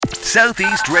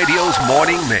Southeast Radio's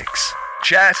morning mix.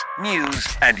 Chat, news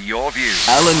and your views.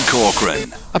 Alan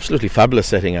Corcoran. Absolutely fabulous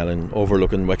setting, Alan,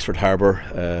 overlooking Wexford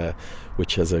Harbour,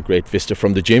 which has a great vista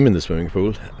from the gym in the swimming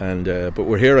pool. And but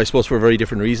we're here, I suppose, for a very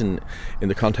different reason. In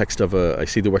the context of I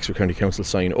see the Wexford County Council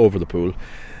sign over the pool,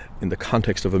 in the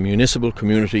context of a municipal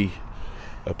community,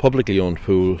 a publicly owned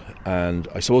pool, and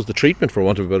I suppose the treatment, for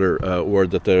want of a better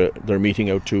word, that they're meting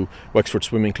out to Wexford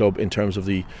Swimming Club in terms of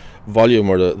the volume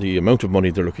or the amount of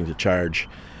money they're looking to charge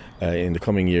in the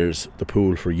coming years, the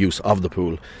pool, for use of the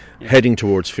pool, heading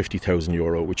towards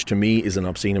 €50,000, which to me is an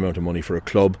obscene amount of money for a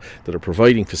club that are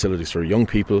providing facilities for young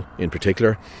people in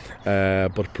particular,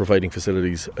 but providing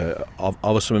facilities of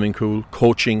a swimming pool,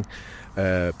 coaching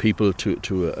people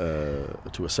to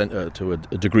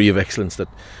a degree of excellence that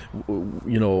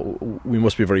we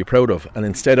must be very proud of. And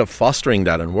instead of fostering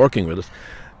that and working with it,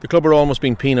 the club are almost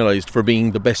being penalised for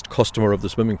being the best customer of the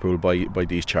swimming pool by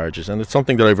these charges. And it's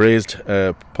something that I've raised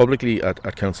publicly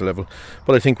at council level,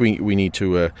 but I think we need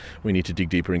to dig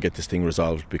deeper and get this thing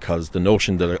resolved, because the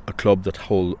notion that a club that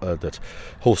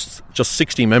hosts just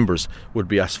 60 members would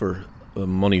be asked for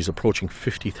monies approaching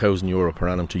 €50,000 per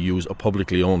annum to use a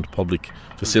publicly owned public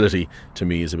facility, to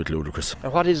me is a bit ludicrous.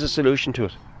 And what is the solution to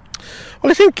it? Well,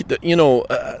 I think that,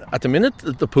 at the minute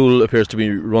the pool appears to be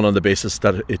run on the basis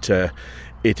that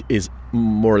it is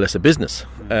more or less a business.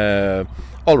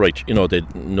 All right,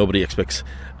 nobody expects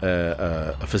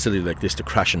a facility like this to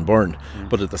crash and burn,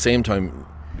 but at the same time,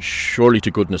 surely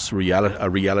to goodness, a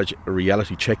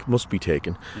reality check must be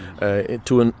taken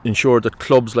to ensure that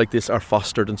clubs like this are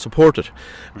fostered and supported.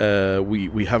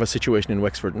 We have a situation in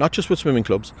Wexford, not just with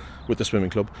the swimming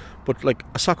club, but like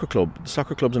a soccer club. The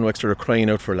soccer clubs in Wexford are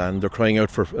crying out for land. They're crying out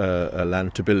for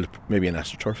land to build maybe an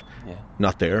AstroTurf.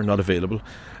 Not there, not available.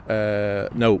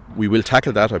 Now, we will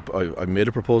tackle that. I made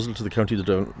a proposal to the county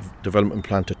development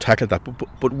plan to tackle that,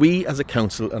 but we as a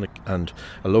council and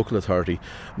a local authority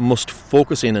must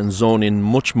focus in and zone in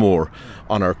much more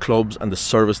on our clubs and the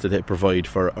service that they provide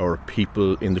for our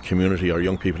people in the community, our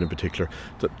young people in particular,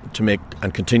 to make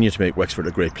and continue to make Wexford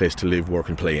a great place to live, work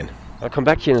and play in. I'll come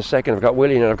back to you in a second. I've got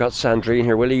Willie and I've got Sandrine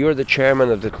here. Willie, you're the chairman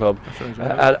of the club.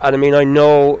 And I mean, I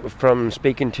know from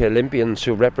speaking to Olympians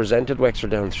who represented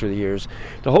Wexford down through the years,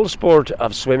 the whole sport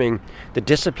of swimming, the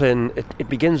discipline, it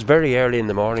begins very early in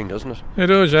the morning, doesn't it? It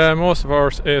does, yeah. Most of our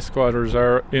A squadders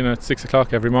are in at 6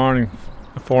 o'clock every morning,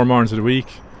 4 mornings of the week.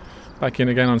 Back in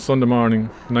again on Sunday morning,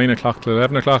 9 o'clock till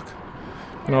 11 o'clock.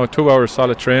 2 hours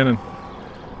solid training.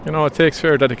 It takes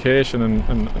fair dedication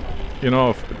and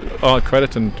all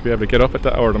credit and to be able to get up at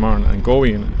that hour of the morning and go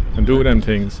in and do them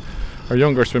things. Our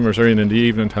younger swimmers are in the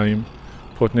evening time,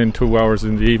 putting in 2 hours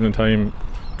in the evening time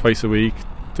twice a week.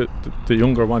 The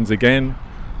younger ones again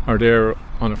are there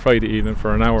on a Friday evening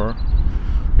for an hour.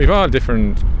 We've all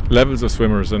different levels of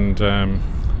swimmers, and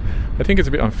I think it's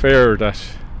a bit unfair that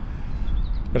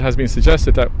it has been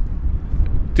suggested that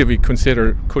did we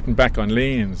consider cutting back on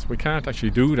lanes. We can't actually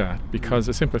do that, because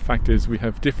the simple fact is we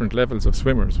have different levels of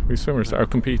swimmers. We have swimmers that are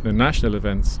competing in national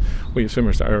events. We have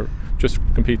swimmers that are just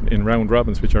competing in round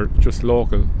robins, which are just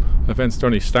local events. They're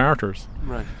only starters.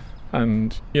 Right.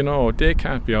 And, they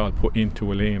can't be all put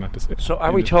into a lane at the same time. So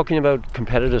are we talking about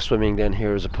competitive swimming then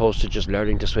here, as opposed to just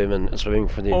learning to swim and swimming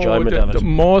for the enjoyment of it?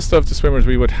 Most of the swimmers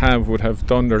we would have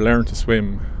done their learn to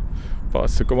swim. But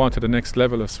to go on to the next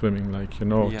level of swimming,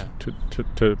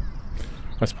 to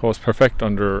I suppose perfect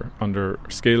under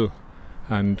skill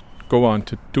and go on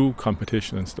to do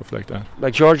competition and stuff like that.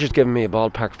 Like George has given me a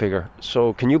ballpark figure,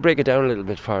 so can you break it down a little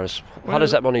bit for us? What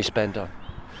is that money spent on?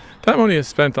 That money is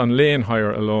spent on lane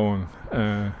hire alone.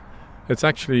 It's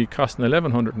actually costing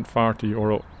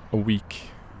 €1,140 a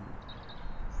week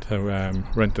to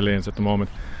rent the lanes at the moment.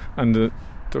 And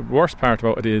the worst part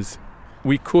about it is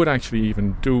we could actually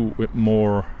even do with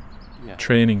more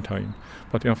training time.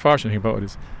 But the unfortunate thing about it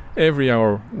is every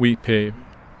hour we pay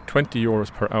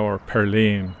 €20 per hour per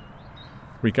lane,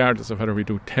 regardless of whether we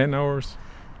do 10 hours,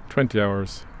 20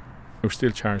 hours, we're still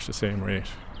charged the same rate.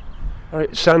 All right,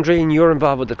 Sandrine, you're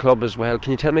involved with the club as well. Can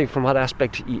you tell me from what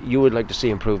aspect you would like to see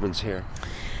improvements here?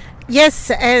 Yes,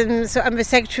 so I'm the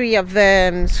secretary of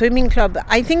the swimming club.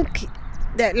 I think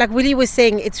that, like Willie was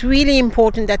saying, it's really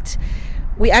important that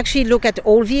we actually look at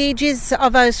all the ages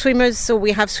of our swimmers. So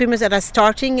we have swimmers that are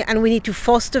starting, and we need to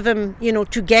foster them,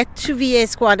 to get to the A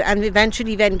squad and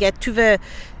eventually then get to the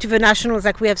nationals.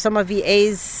 Like we have some of the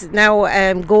A's now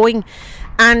going,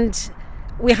 and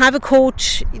we have a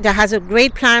coach that has a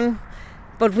great plan.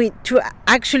 But to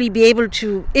actually be able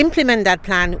to implement that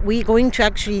plan, we're going to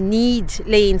actually need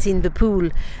lanes in the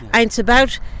pool. And it's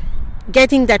about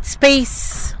getting that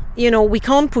space. We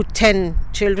can't put 10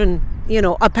 children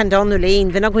up and down the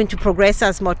lane. They're not going to progress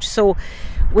as much. So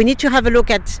we need to have a look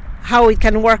at how it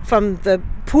can work from the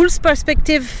pool's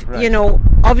perspective. Right.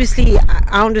 Obviously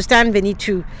I understand they need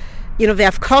to, they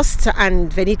have costs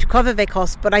and they need to cover their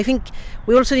costs. But I think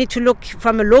we also need to look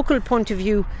from a local point of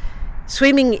view.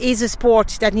 Swimming is a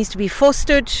sport that needs to be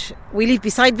fostered. We live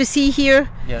beside the sea here.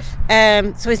 Yes.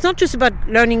 So it's not just about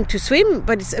learning to swim,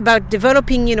 but it's about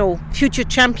developing, future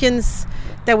champions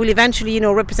that will eventually,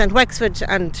 represent Wexford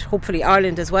and hopefully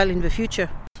Ireland as well in the future.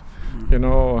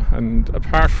 And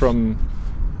apart from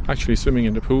actually swimming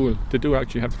in the pool, they do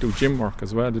actually have to do gym work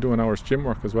as well. They do an hour's gym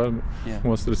work as well. Yeah.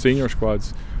 Most of the senior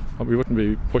squads. We wouldn't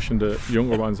be pushing the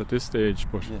younger ones at this stage,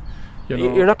 but... Yeah.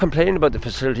 You're not complaining about the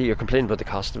facility, you're complaining about the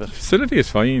cost of it. The facility is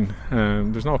fine.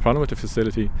 There's no problem with the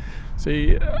facility.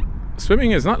 See,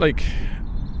 swimming is not like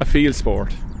a field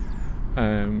sport.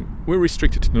 We're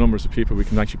restricted to the numbers of people we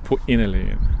can actually put in a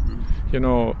lane.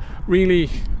 Really,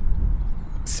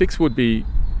 6 would be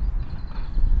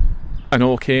an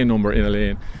okay number in a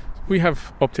lane. We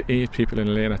have up to 8 people in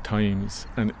a lane at times,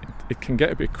 and it can get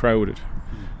a bit crowded.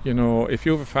 If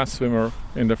you have a fast swimmer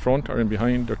in the front or in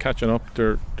behind, they're catching up,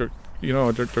 they're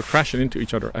crashing into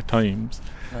each other at times.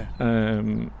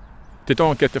 Right. They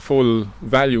don't get the full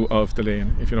value of the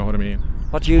lane, if you know what I mean.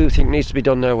 What do you think needs to be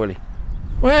done now, Willie?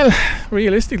 Well,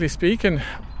 realistically speaking,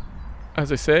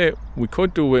 as I say, we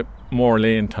could do with more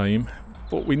lane time,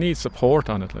 but we need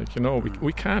support on it.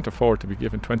 We can't afford to be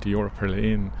given €20 per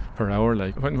lane per hour.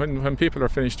 When people are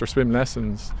finished their swim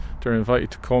lessons, they're invited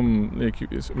to come.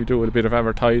 We do a bit of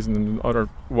advertising and other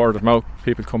word of mouth.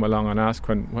 People come along and ask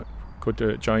when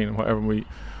could join and whatever. We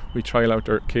trial out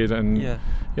their kid, and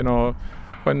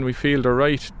when we feel they're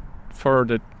right for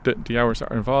the hours that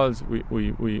are involved, we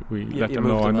let them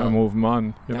know and move them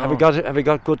on. Have we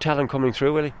got good talent coming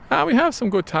through, Willie? We have some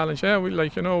good talent. Yeah,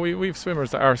 we've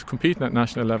swimmers that are competing at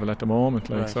national level at the moment.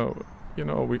 Right. So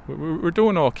we're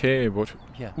doing okay, but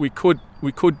we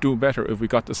could do better if we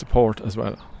got the support as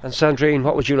well. And Sandrine,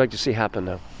 what would you like to see happen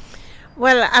now?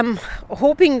 Well, I'm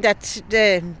hoping that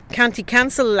the county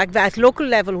council, at local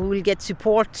level, will get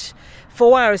support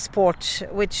for our sport,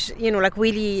 which, like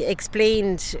Willie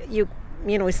explained,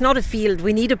 it's not a field.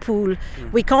 We need a pool.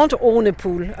 We can't own a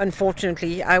pool,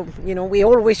 unfortunately. We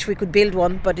all wish we could build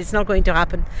one, but it's not going to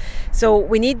happen. So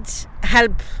we need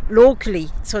help locally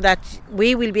so that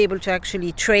we will be able to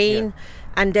actually train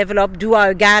and develop, do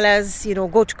our galas,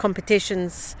 go to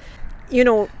competitions.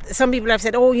 Some people have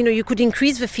said, you could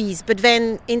increase the fees, but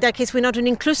then in that case, we're not an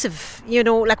inclusive, we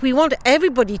want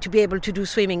everybody to be able to do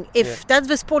swimming. If that's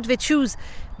the sport they choose,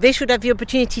 they should have the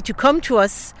opportunity to come to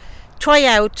us, try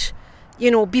out,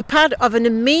 be part of an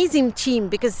amazing team,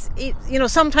 because,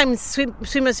 sometimes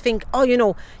swimmers think,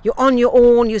 you're on your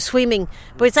own, you're swimming,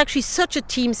 but it's actually such a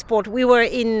team sport. We were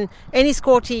in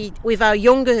Enniscorthy with our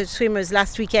younger swimmers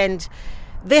last weekend.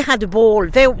 They had a ball.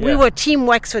 We were Team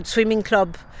Wexford Swimming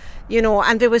Club.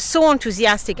 And they were so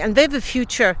enthusiastic, and they have a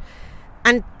future.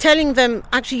 And telling them,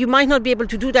 actually, you might not be able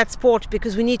to do that sport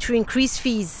because we need to increase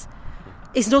fees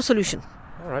is no solution.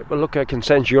 All right, well, look, I can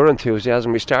sense your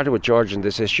enthusiasm. We started with George in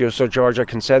this issue, so George, I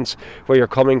can sense where you're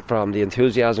coming from. The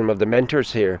enthusiasm of the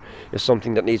mentors here is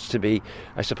something that needs to be,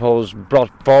 I suppose,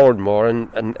 brought forward more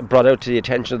and brought out to the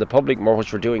attention of the public more,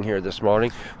 which we're doing here this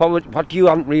morning. What do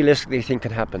you realistically think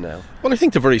can happen now? Well, I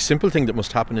think the very simple thing that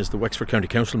must happen is the Wexford County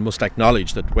Council must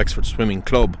acknowledge that Wexford Swimming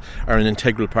Club are an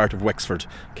integral part of Wexford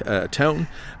town.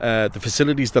 The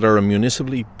facilities that are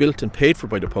municipally built and paid for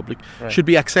by the public should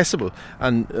be accessible,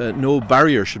 and no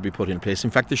barrier should be put in place. In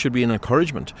fact, there should be an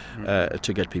encouragement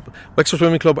to get people. Wexford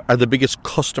Swimming Club are the biggest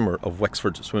customer of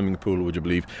Wexford Swimming Pool, would you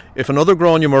believe? If another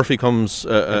Gráinne Murphy comes to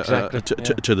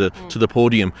the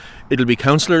podium, it'll be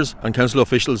councillors and council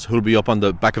officials who'll be up on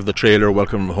the back of the trailer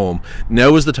welcoming them home.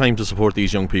 Now is the time to support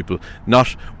these young people, not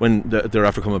when they're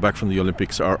after coming back from the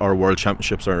Olympics or World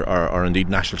Championships or indeed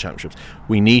national championships.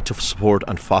 We need to support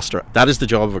and foster. That is the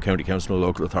job of a county council or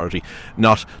local authority,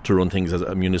 not to run things as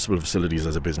municipal facilities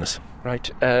as a business. Right.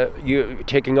 You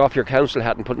taking off your council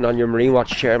hat and putting on your Marine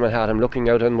Watch chairman hat, I'm looking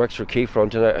out on Wexford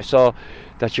Quayfront, and I saw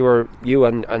that you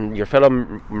and your fellow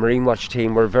Marine Watch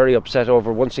team were very upset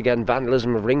over, once again,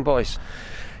 vandalism of ring buoys.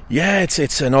 Yeah,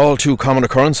 it's an all too common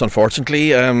occurrence,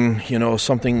 unfortunately.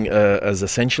 Something as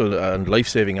essential and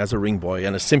life-saving as a ring buoy,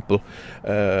 and as simple.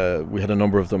 We had a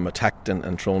number of them attacked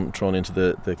and thrown into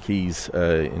the quays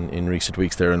in recent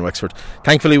weeks there in Wexford.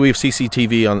 Thankfully, we have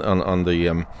CCTV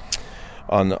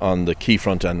on the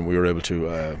quayfront, and we were able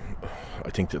to I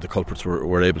think that the culprits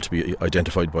were able to be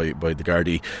identified by the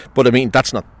Gardaí. But I mean,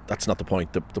 that's not the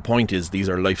point. The point is these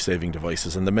are life-saving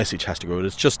devices, and the message has to go out.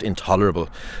 It's just intolerable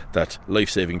that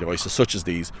life-saving devices such as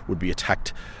these would be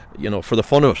attacked, for the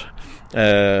fun of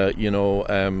it.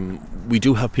 We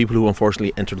do have people who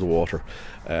unfortunately enter the water,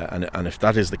 and if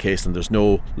that is the case, then there's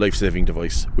no life-saving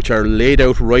device, which are laid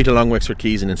out right along Wexford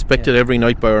Quays and inspected every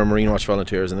night by our Marine Watch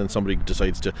volunteers, and then somebody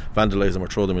decides to vandalise them or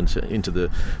throw them into the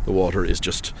water is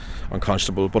just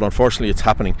unconscionable. But unfortunately it's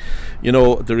happening.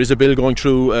 There is a bill going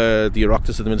through the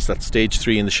Oireachtas at the minute, that's stage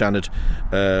 3 in the Seanad,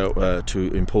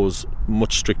 to impose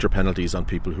much stricter penalties on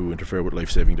people who interfere with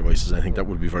life-saving devices. I think that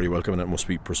would be very welcome, and it must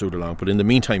be pursued along. But in the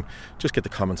meantime, just get the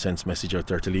common sense message out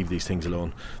there to leave these things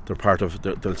alone. They're part of,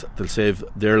 they'll save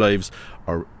their lives,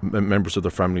 or members of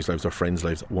their families' lives, their friends'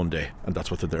 lives one day, and that's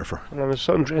what they're there for. Well, I'm a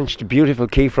sun-drenched, beautiful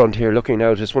quayfront here looking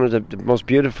out. It's one of the most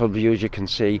beautiful views you can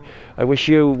see. I wish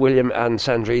you, William and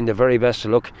Sandrine, the very best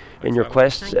of luck in your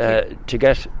quest to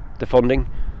get the funding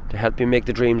to help you make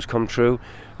the dreams come true.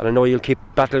 And I know you'll keep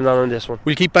battling on this one.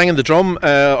 We'll keep banging the drum.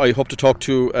 I hope to talk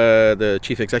to the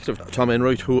Chief Executive, Tom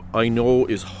Enright, who I know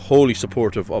is wholly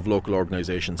supportive of local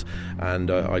organisations, and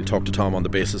I'll talk to Tom on the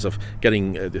basis of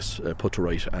getting this put to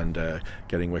right and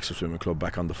getting Wexford Swimming Club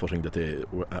back on the footing that they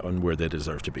and where they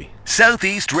deserve to be. South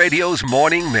East Radio's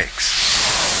Morning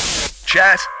Mix.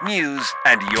 Chat, news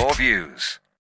and your views.